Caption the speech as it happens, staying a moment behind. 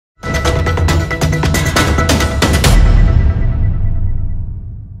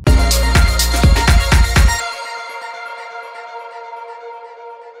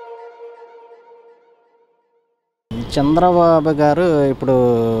చంద్రబాబు గారు ఇప్పుడు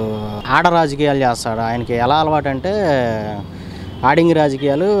ఆడ రాజకీయాలు చేస్తాడు. ఆయనకి ఎలా అలవాటంటే ఆడింగి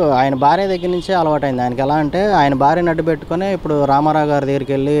రాజకీయాలు ఆయన భార్య దగ్గర నుంచే అలవాటైంది. ఆయనకి ఎలా అంటే ఆయన భార్యను అడ్డు పెట్టుకొని ఇప్పుడు రామారావు గారి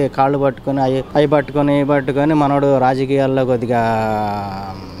దగ్గరికి వెళ్ళి కాళ్ళు పట్టుకొని అవి పట్టుకొని మనోడు రాజకీయాల్లో కొద్దిగా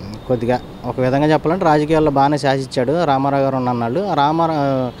ఒక విధంగా చెప్పాలంటే రాజకీయాల్లో బాగానే శాసించాడు. రామారావు గారు ఉన్నన్నాళ్ళు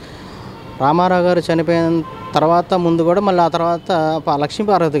రామారావు గారు చనిపోయిన తర్వాత ముందు కూడా మళ్ళీ ఆ తర్వాత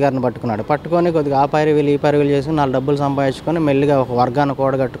లక్ష్మీపార్వతి గారిని పట్టుకొని కొద్దిగా ఆ పైరువీలు ఈ పైరువీలు చేసుకుని 4 డబ్బులు సంపాదించుకొని మెల్లిగా ఒక వర్గాన్ని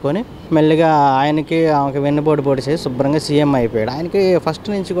కూడగట్టుకొని మెల్లిగా ఆమెకి వెన్నుపోటు చేసి శుభ్రంగా సీఎం అయిపోయాడు. ఆయనకి ఫస్ట్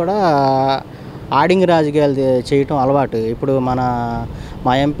నుంచి కూడా ఆడింగి రాజకీయాలు చేయటం అలవాటు. ఇప్పుడు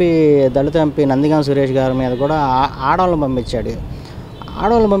మా ఎంపీ దళిత ఎంపీ నందిగాం సురేష్ గారి మీద కూడా ఆడవాళ్ళని పంపించాడు.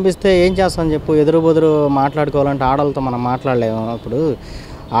 ఆడవాళ్ళని పంపిస్తే ఏం చేస్తామని చెప్పు, ఎదురు మాట్లాడుకోవాలంటే ఆడవాళ్ళతో మనం మాట్లాడలేము. ఇప్పుడు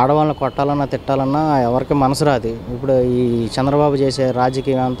ఆడవాళ్ళని కొట్టాలన్నా తిట్టాలన్నా ఎవరికి మనసు రాదు. ఇప్పుడు ఈ చంద్రబాబు చేసే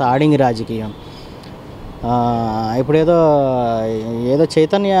రాజకీయం అంతా ఆడింగి రాజకీయం. ఇప్పుడు ఏదో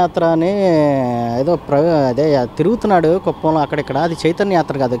చైతన్య యాత్ర అని అదే తిరుగుతున్నాడు కుప్పంలో అక్కడిక్కడ. అది చైతన్య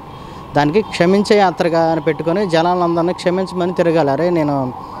యాత్ర కాదు, దానికి క్షమించే యాత్రగా అని పెట్టుకొని జనాలందరినీ క్షమించమని తిరగాలి. అరే నేను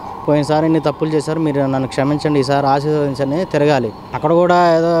పోయినసారి ఇన్ని తప్పులు చేశారు, మీరు నన్ను క్షమించండి, ఈసారి ఆశీర్వదించని తిరగాలి. అక్కడ కూడా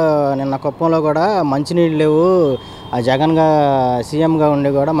ఏదో నిన్న కుప్పంలో కూడా మంచినీళ్ళు లేవు, ఆ జగన్గా సీఎంగా ఉండి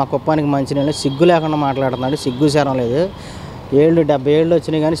కూడా మా కుప్పానికి మంచినీళ్ళు సిగ్గు లేకుండా మాట్లాడుతున్నాడు. సిగ్గు శరం లేదు. 70 ఏళ్ళు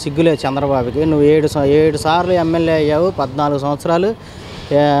వచ్చినాయి కానీ సిగ్గు లేదు చంద్రబాబుకి. నువ్వు 7 సార్లు ఎమ్మెల్యే అయ్యావు, 14 సంవత్సరాలు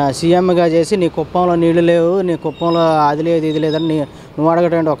సీఎంగా చేసి నీ కుప్పంలో నీళ్లు లేవు, నీ కుప్పంలో అది లేదు ఇది లేదని నువ్వు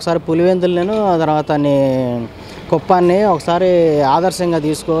అడగటండి. ఒకసారి పులివెందులు నేను తర్వాత నీ కుప్పాన్ని ఒకసారి ఆదర్శంగా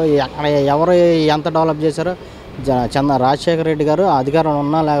తీసుకో. అక్కడ ఎవరు ఎంత డెవలప్ చేశారో రాజశేఖర రెడ్డి గారు అధికారం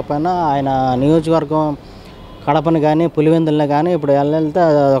ఉన్నా లేకపోయినా ఆయన నియోజకవర్గం కడపని కానీ పులివెందులని కానీ ఇప్పుడు వెళ్తే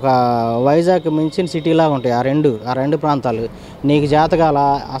ఒక వైజాగ్ మించిన సిటీలాగా ఉంటాయి ఆ రెండు ప్రాంతాలు. నీకు జాతకాల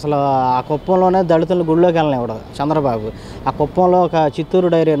అసలు ఆ కుప్పంలోనే దళితులను గుళ్ళోకి వెళ్ళనివ్వడు చంద్రబాబు. ఆ కుప్పంలో ఒక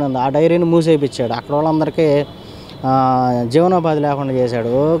చిత్తూరు డైరీ ఉంది, ఆ డైరీని మూసేయించాడు. అక్కడ వాళ్ళందరికీ జీవనోపాధి లేకుండా చేశాడు.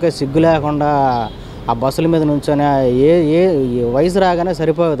 ఓకే, సిగ్గు లేకుండా ఆ బస్సుల మీద నుంచొని ఏ వయసు రాగానే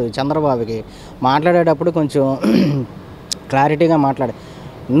సరిపోదు చంద్రబాబుకి. మాట్లాడేటప్పుడు కొంచెం క్లారిటీగా మాట్లాడు.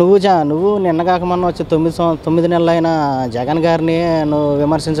 నువ్వు నిన్నగాక మొన్న వచ్చి 9 నెలలైన జగన్ గారిని నువ్వు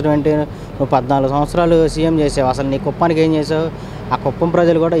విమర్శించడం ఏంటి? నువ్వు 14 సంవత్సరాలు సీఎం చేసావు, అసలు నీ కుప్పానికి ఏం చేసావు? ఆ కుప్పం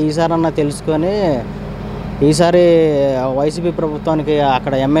ప్రజలు కూడా ఈసారన్నా తెలుసుకొని ఈసారి వైసీపీ ప్రభుత్వానికి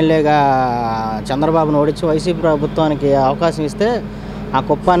అక్కడ ఎమ్మెల్యేగా చంద్రబాబును ఓడించి వైసీపీ ప్రభుత్వానికి అవకాశం ఇస్తే ఆ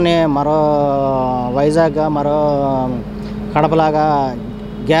కుప్పాన్ని మరో వైజాగ్గా మరో కడపలాగా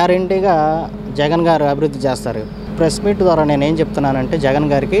గ్యారెంటీగా జగన్ గారు అభివృద్ధి చేస్తారు. ప్రెస్ మీట్ ద్వారా నేనేం చెప్తున్నానంటే జగన్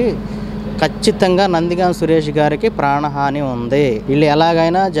గారికి ఖచ్చితంగా నందిగాం సురేష్ గారికి ప్రాణహాని ఉంది. వీళ్ళు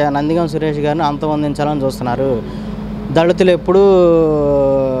ఎలాగైనా నందిగాం సురేష్ గారిని అంతమొందించాలని చూస్తున్నారు. దళితులు ఎప్పుడూ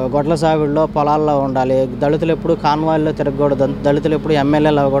గొడ్ల సాగుల్లో పొలాల్లో ఉండాలి, దళితులు ఎప్పుడు కాన్వాయిల్లో తిరగకూడదు, దళితులు ఎప్పుడు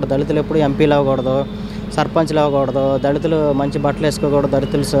ఎమ్మెల్యేలు అవ్వకూడదు, దళితులు ఎప్పుడు ఎంపీలు అవ్వకూడదు, సర్పంచ్లు అవ్వకూడదు, దళితులు మంచి బట్టలు వేసుకోకూడదు,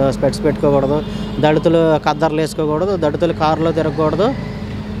 దళితులు స్పెట్స్ పెట్టుకోకూడదు, దళితులు ఖద్దర్లు వేసుకోకూడదు, దళితులు కారులో తిరగకూడదు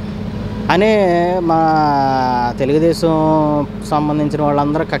అని మా తెలుగుదేశం సంబంధించిన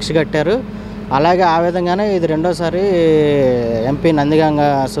వాళ్ళందరూ కక్ష కట్టారు. అలాగే ఆ విధంగానే ఇది రెండోసారి ఎంపీ నందిగాంగా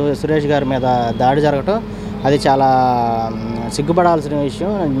సురేష్ గారి మీద దాడి జరగటం అది చాలా సిగ్గుపడాల్సిన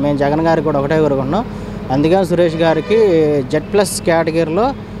విషయం. మేము జగన్ గారికి కూడా ఒకటే కోరుకుంటున్నాం, నందిగాం సురేష్ గారికి Z+ కేటగిరీలో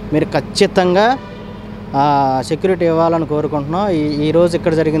మీరు ఖచ్చితంగా సెక్యూరిటీ ఇవ్వాలని కోరుకుంటున్నాం. ఈరోజు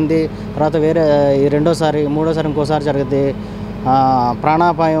ఇక్కడ జరిగింది, తర్వాత వేరే రెండోసారి మూడోసారి ఇంకోసారి జరిగింది,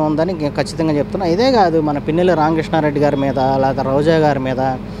 ప్రాణాపాయం ఉందని ఖచ్చితంగా చెప్తున్నా. ఇదే కాదు, మన పిన్నెల్లి రామకృష్ణారెడ్డి గారి మీద లేదా రోజా గారి మీద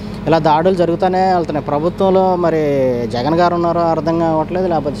ఇలా దాడులు జరుగుతూనే వెళ్తున్నాయి. ప్రభుత్వంలో మరి జగన్ గారు ఉన్నారో అర్థం కావట్లేదు,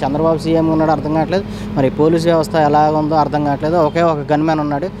 లేకపోతే చంద్రబాబు సీఎం ఉన్నాడో అర్థం కావట్లేదు, మరి పోలీసు వ్యవస్థ ఎలాగుందో అర్థం కావట్లేదు. ఒక గన్మ్యాన్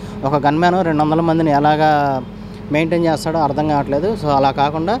ఉన్నాడు, ఒక గన్మ్యాన్ 200 మందిని ఎలాగా మెయింటైన్ చేస్తాడో అర్థం కావట్లేదు. సో అలా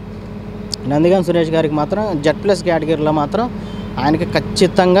కాకుండా నందిగాం సురేష్ గారికి మాత్రం Z+ కేటగిరీలో మాత్రం ఆయనకి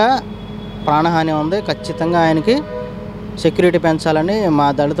ఖచ్చితంగా ప్రాణహాని ఉంది. ఖచ్చితంగా ఆయనకి సెక్యూరిటీ పెంచాలని మా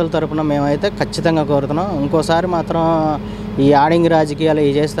దళితుల తరపున మేమైతే ఖచ్చితంగా కోరుతున్నాం. ఇంకోసారి మాత్రం ఈ ఆడింగి రాజకీయాలు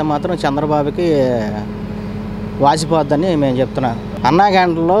చేస్తే మాత్రం చంద్రబాబుకి వాసిపోద్దని మేము చెప్తున్నాం. అన్నా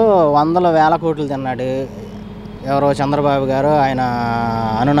క్యాంటీన్లో 100,000 కోట్లు తిన్నాడు ఎవరో చంద్రబాబు గారు, ఆయన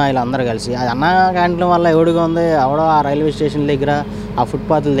అనునాయులు అందరూ కలిసి. అది అన్నా క్యాంటీన్ వల్ల ఎవడిగా ఉంది? ఎవడో ఆ రైల్వే స్టేషన్ దగ్గర ఆ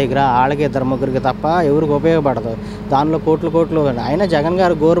ఫుట్పాత్ల దగ్గర వాళ్ళకి 2-3 తప్ప ఎవరికి ఉపయోగపడదు. దానిలో కోట్లు అయినా జగన్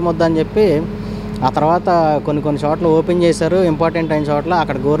గారు గోరుముద్ద అని చెప్పి ఆ తర్వాత కొన్ని చోట్ల ఓపెన్ చేశారు, ఇంపార్టెంట్ అయిన చోట్ల.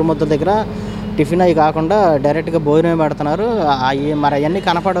 అక్కడ గోరుముద్ద దగ్గర టిఫిన్ అవి కాకుండా డైరెక్ట్గా భోజనం పెడుతున్నారు. మరి అవన్నీ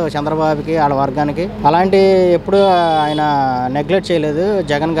కనపడవు చంద్రబాబుకి వాళ్ళ వర్గానికి. అలాంటి ఎప్పుడు ఆయన నెగ్లెక్ట్ చేయలేదు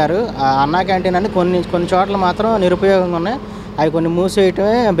జగన్ గారు. అన్నా క్యాంటీన్ అని కొన్ని చోట్ల మాత్రం నిరుపయోగంగా ఉన్నాయి, అవి కొన్ని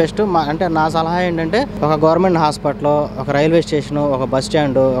మూసేయటమే బెస్ట్. అంటే నా సలహా ఏంటంటే ఒక గవర్నమెంట్ హాస్పిటల్, ఒక రైల్వే స్టేషను, ఒక బస్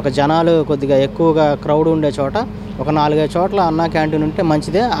స్టాండు, ఒక జనాలు కొద్దిగా ఎక్కువగా క్రౌడ్ ఉండే చోట ఒక 4-5 చోట్ల అన్నా క్యాంటీన్ ఉంటే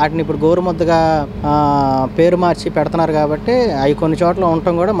మంచిదే. వాటిని ఇప్పుడు గోరుముద్దగా పేరు మార్చి పెడుతున్నారు కాబట్టి అవి కొన్ని చోట్ల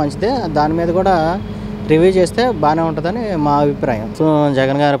ఉండటం కూడా మంచిదే. దాని మీద కూడా రివ్యూ చేస్తే బాగానే ఉంటుందని మా అభిప్రాయం. సో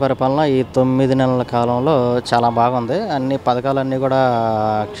జగన్ గారి పరిపాలన ఈ 9 నెలల కాలంలో చాలా బాగుంది. అన్ని పథకాలన్నీ కూడా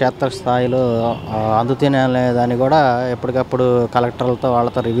క్షేత్రస్థాయిలో అందుతున్నాయని కూడా ఎప్పటికప్పుడు కలెక్టర్లతో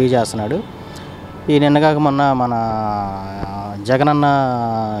వాళ్ళతో రివ్యూ చేస్తున్నాడు. ఈ నిన్నగాక మొన్న మన జగనన్న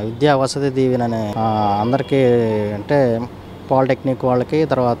విద్యా వసతి దీవెన అనే అందరికీ అంటే పాలిటెక్నిక్ వాళ్ళకి,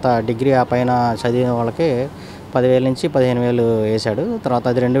 తర్వాత డిగ్రీ ఆ పైన చదివిన వాళ్ళకి 10,000 నుంచి 15,000 వేశాడు. తర్వాత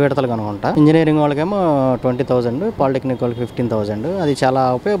అది 2 విడతలు అనుకుంటా. ఇంజనీరింగ్ వాళ్ళకేమో 20,000, పాలిటెక్నిక్ వాళ్ళకి 15,000. అది చాలా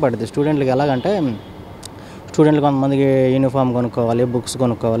ఉపయోగపడుతుంది స్టూడెంట్లకి. ఎలాగంటే స్టూడెంట్లు కొంతమందికి యూనిఫామ్ కొనుక్కోవాలి, బుక్స్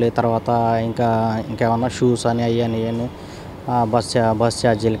కొనుక్కోవాలి, తర్వాత ఇంకేమన్నా షూస్ అని అయ్యని బస్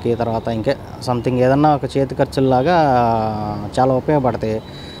ఛార్జీలకి, తర్వాత సంథింగ్ ఏదన్నా ఒక చేతి ఖర్చులాగా చాలా ఉపయోగపడతాయి.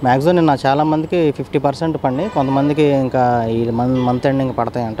 మ్యాక్సిమం నిన్న చాలామందికి 50% పడినాయి, కొంతమందికి ఇంకా ఈ మంత్ ఎండింగ్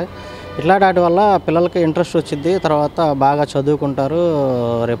పడతాయంటే. ఇట్లాంటి వాటి వల్ల పిల్లలకి ఇంట్రెస్ట్ వచ్చింది, తర్వాత బాగా చదువుకుంటారు.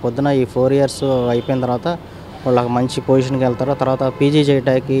 రేపు పొద్దున ఈ 4 years అయిపోయిన తర్వాత వాళ్ళకి మంచి పొజిషన్కి వెళ్తారు. తర్వాత పీజీ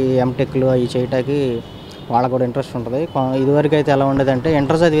చేయటానికి, ఎంటెక్లు అవి చేయటానికి వాళ్ళకు కూడా ఇంట్రెస్ట్ ఉంటుంది. ఇదివరకు అయితే ఎలా ఉండేదంటే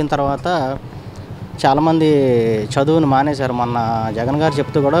ఇంటర్ చదివిన తర్వాత చాలామంది చదువుని మానేశారు. మొన్న జగన్ గారు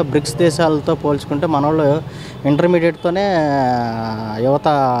చెప్తూ కూడా బ్రిక్స్ దేశాలతో పోల్చుకుంటే మన వాళ్ళు ఇంటర్మీడియట్తోనే యువత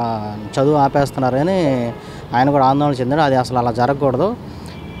చదువు ఆపేస్తున్నారని ఆయన కూడా ఆందోళన చెందాడు. అది అసలు అలా జరగకూడదు.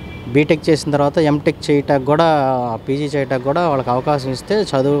 బీటెక్ చేసిన తర్వాత ఎంటెక్ చేయటానికి కూడా, పీజీ చేయటానికి కూడా వాళ్ళకి అవకాశం ఇస్తే,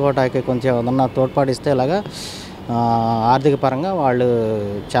 చదువుకోవటానికి కొంచెం ఏదన్నా తోడ్పాటిస్తే ఇలాగా ఆర్థిక పరంగా వాళ్ళు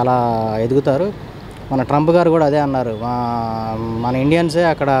చాలా ఎదుగుతారు. మన ట్రంప్ గారు కూడా అదే అన్నారు. మన ఇండియన్సే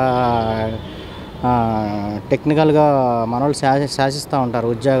అక్కడ టెక్నికల్గా మనోళ్ళు శాసిస్తూ ఉంటారు,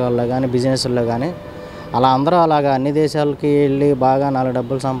 ఉద్యోగాల్లో కానీ బిజినెస్లో కానీ. అలా అందరూ అలాగా అన్ని దేశాలకి వెళ్ళి బాగా 4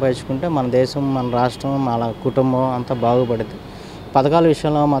 డబ్బులు సంపాదించుకుంటే మన దేశం, మన రాష్ట్రం, మన కుటుంబం అంతా బాగుపడుతుంది. పథకాల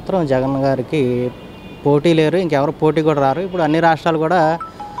విషయంలో మాత్రం జగన్ గారికి పోటీ లేరు, ఇంకెవరు పోటీ కూడా రారు. ఇప్పుడు అన్ని రాష్ట్రాలు కూడా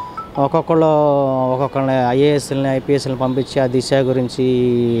ఒక్కొక్కళ్ళని ఐఏఎస్ని, ఐపీఎస్ని పంపించి ఆ దిశ గురించి,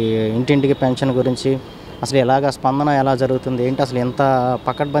 ఇంటింటికి పెన్షన్ గురించి, అసలు ఎలాగ స్పందన ఎలా జరుగుతుంది, ఏంటి అసలు ఎంత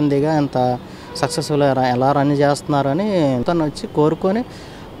పకడ్బందీగా ఎంత సక్సెస్ఫుల్ ఎలా రన్ చేస్తున్నారని తను వచ్చి కోరుకొని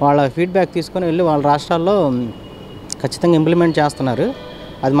వాళ్ళ ఫీడ్బ్యాక్ తీసుకొని వెళ్ళి వాళ్ళ రాష్ట్రాల్లో ఖచ్చితంగా ఇంప్లిమెంట్ చేస్తున్నారు.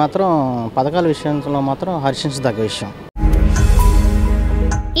 అది మాత్రం పథకాల విషయంలో మాత్రం హర్షించదగ్గ విషయం.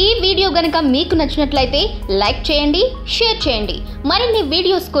 ఈ వీడియో గనుక మీకు నచ్చినట్లయితే లైక్ చేయండి, షేర్ చేయండి. మరిన్ని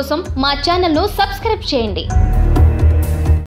వీడియోస్ కోసం మా ఛానల్ను సబ్స్క్రైబ్ చేయండి.